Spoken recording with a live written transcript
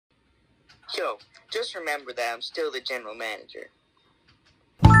Yo, just remember that I'm still the general manager.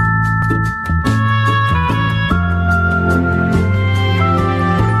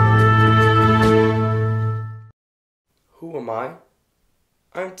 Who am I?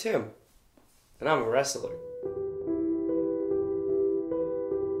 I'm Tim, and I'm a wrestler.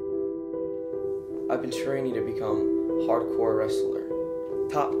 I've been training to become a hardcore wrestler.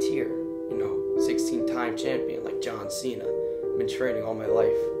 Top tier, 16-time champion like John Cena. I've been training all my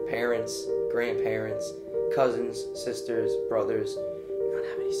life. Parents, grandparents, cousins, sisters, brothers. I don't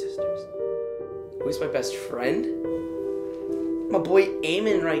have any sisters. Who's my best friend? My boy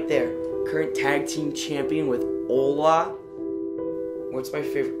Eamon right there. Current tag team champion with Ola. What's my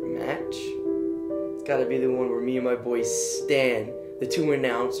favorite match? It's gotta be the one where me and my boy Stan, the two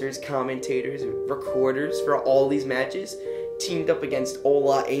announcers, commentators, recorders for all these matches, teamed up against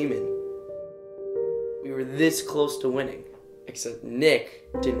Ola Eamon. We were this close to winning, except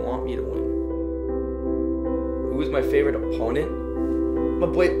Nick didn't want me to win. Who was my favorite opponent? My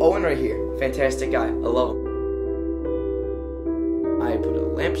boy Owen right here. Fantastic guy. I love him. I put a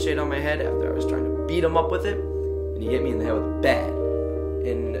lampshade on my head after I was trying to beat him up with it, and he hit me in the head with a bat.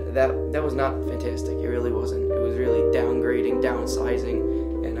 And that was not fantastic. It really wasn't. It was really downgrading,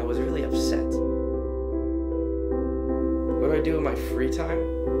 downsizing, and I was really upset. What do I do in my free time?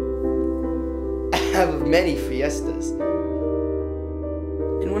 I have many fiestas.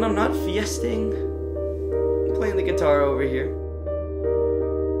 And when I'm not fiesting, I'm playing the guitar over here.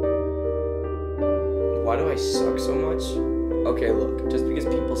 Why do I suck so much? Okay, look, just because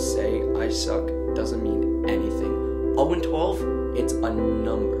people say I suck doesn't mean anything. 0-12, it's a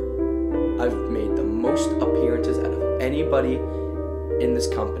number. I've made the most appearances out of anybody in this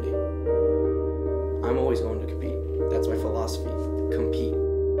company. I'm always going to compete. That's my philosophy. Compete.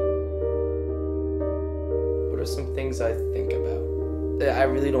 What are some things I think about? I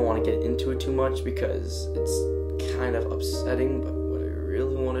really don't want to get into it too much because it's kind of upsetting, but what I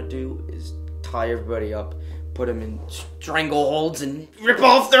really want to do is tie everybody up, put them in strangleholds, and rip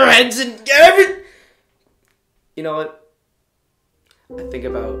off their heads and get everything. You know what? I think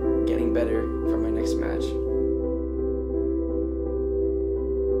about getting better for my next match.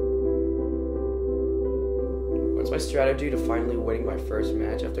 What's my strategy to finally winning my first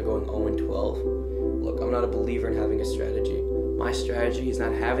match after going 0-12? Look, I'm not a believer in having a strategy. My strategy is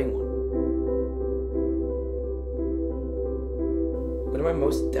not having one. What are my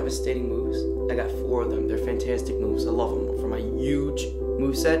most devastating moves? I got 4 of them. They're fantastic moves. I love them. For my huge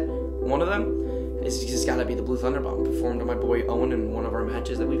moveset, one of them is just gotta be the Blue Thunder Bomb. Performed on my boy Owen in one of our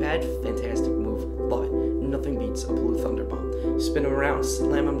matches that we've had. Fantastic move. Love it. Nothing beats a Blue Thunder Bomb. Spin him around,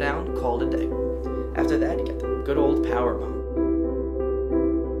 slam him down, call it a day. After that, you get the good old Power Bomb.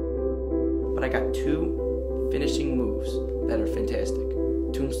 But I got 2 finishing moves that are fantastic.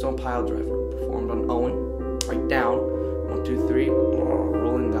 Tombstone Pile Driver. Performed on Owen. Right down. 1, 2, 3.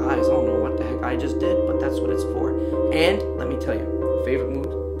 Rolling the eyes. I don't know what the heck I just did, but that's what it's for. And, let me tell you, favorite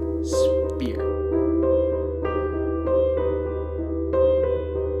move, Spear.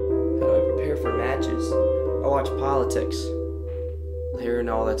 How do I prepare for matches? I watch politics. Hearing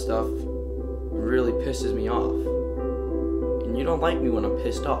all that stuff really pisses me off. And you don't like me when I'm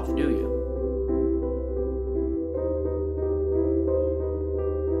pissed off, do you?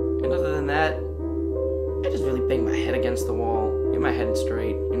 And other than that, I just really bang my head against the wall, get my head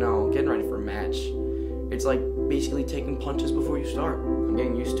straight, getting ready for a match. It's like basically taking punches before you start. I'm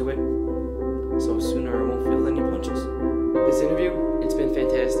getting used to it, so sooner I won't feel any punches. This interview, it's been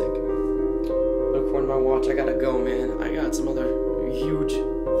fantastic. But according to my watch, I gotta go, man. I got some other huge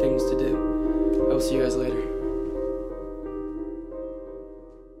things to do. I'll see you guys later.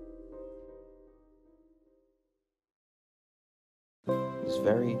 It's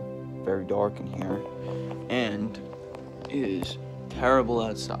very, very dark in here, and it is terrible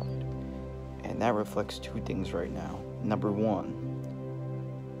outside. And that reflects 2 things right now. Number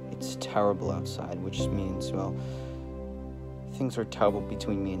 1, it's terrible outside, which means, well, things are terrible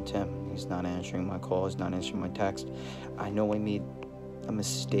between me and Tim. He's not answering my calls, not answering my text. I know I made a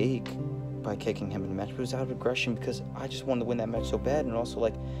mistake by kicking him in the match, but it was out of aggression because I just wanted to win that match so bad, and also,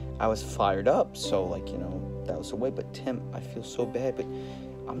 I was fired up, so, that was the way. But Tim, I feel so bad, but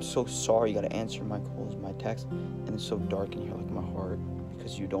I'm so sorry. You gotta answer my calls, my text, and it's so dark in here, my heart,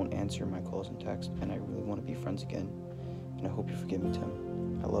 because you don't answer my calls and text, and I really want to be friends again, and I hope you forgive me,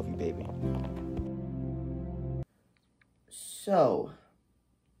 Tim. I love you, baby. So,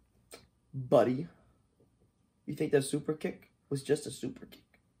 buddy, you think that super kick was just a super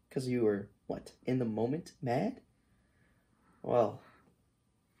kick? Because you were, in the moment, mad? Well,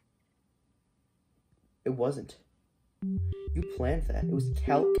 it wasn't. You planned that. It was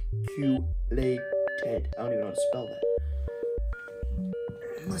calculated. I don't even know how to spell that.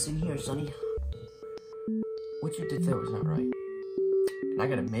 Listen here, Sonny. What you did there was not right. And I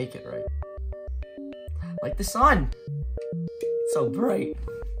gotta make it right. Like the sun. It's so bright.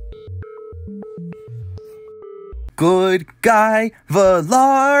 Good guy,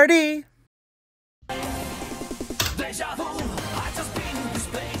 Velarde.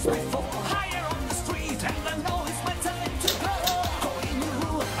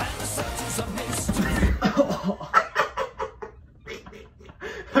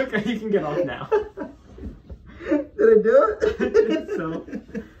 Okay, you can get off now. Did I do it? So,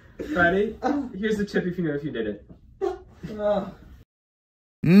 ready? Here's the chip if you know if you did it.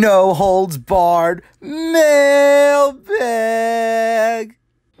 No holds barred mailbag.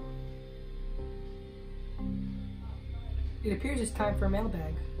 It appears it's time for a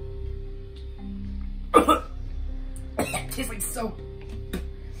mailbag. Tastes like soap.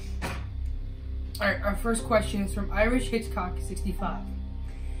 Alright, our first question is from Irish Hitchcock 65.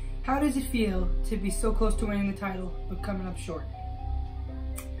 How does it feel to be so close to winning the title, but coming up short?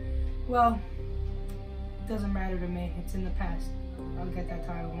 Well, it doesn't matter to me. It's in the past. I'll get that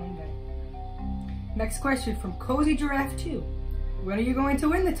title one day. Next question from Cozy Giraffe 2. When are you going to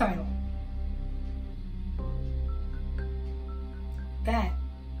win the title? That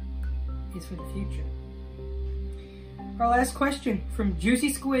is for the future. Our last question from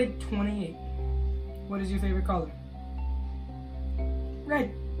Juicy Squid 28. What is your favorite color?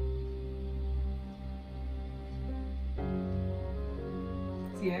 Red.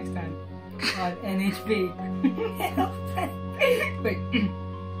 See you next time on NHB. Wait.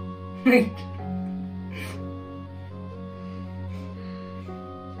 Wait.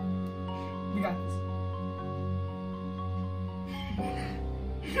 You got this.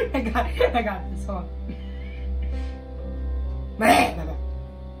 I got this. Hold on.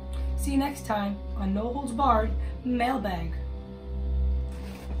 See you next time on No Holds Barred Mailbag.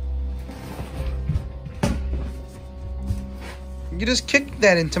 You just kicked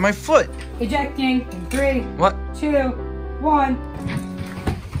that into my foot. Ejecting in 3, What? 2, 1.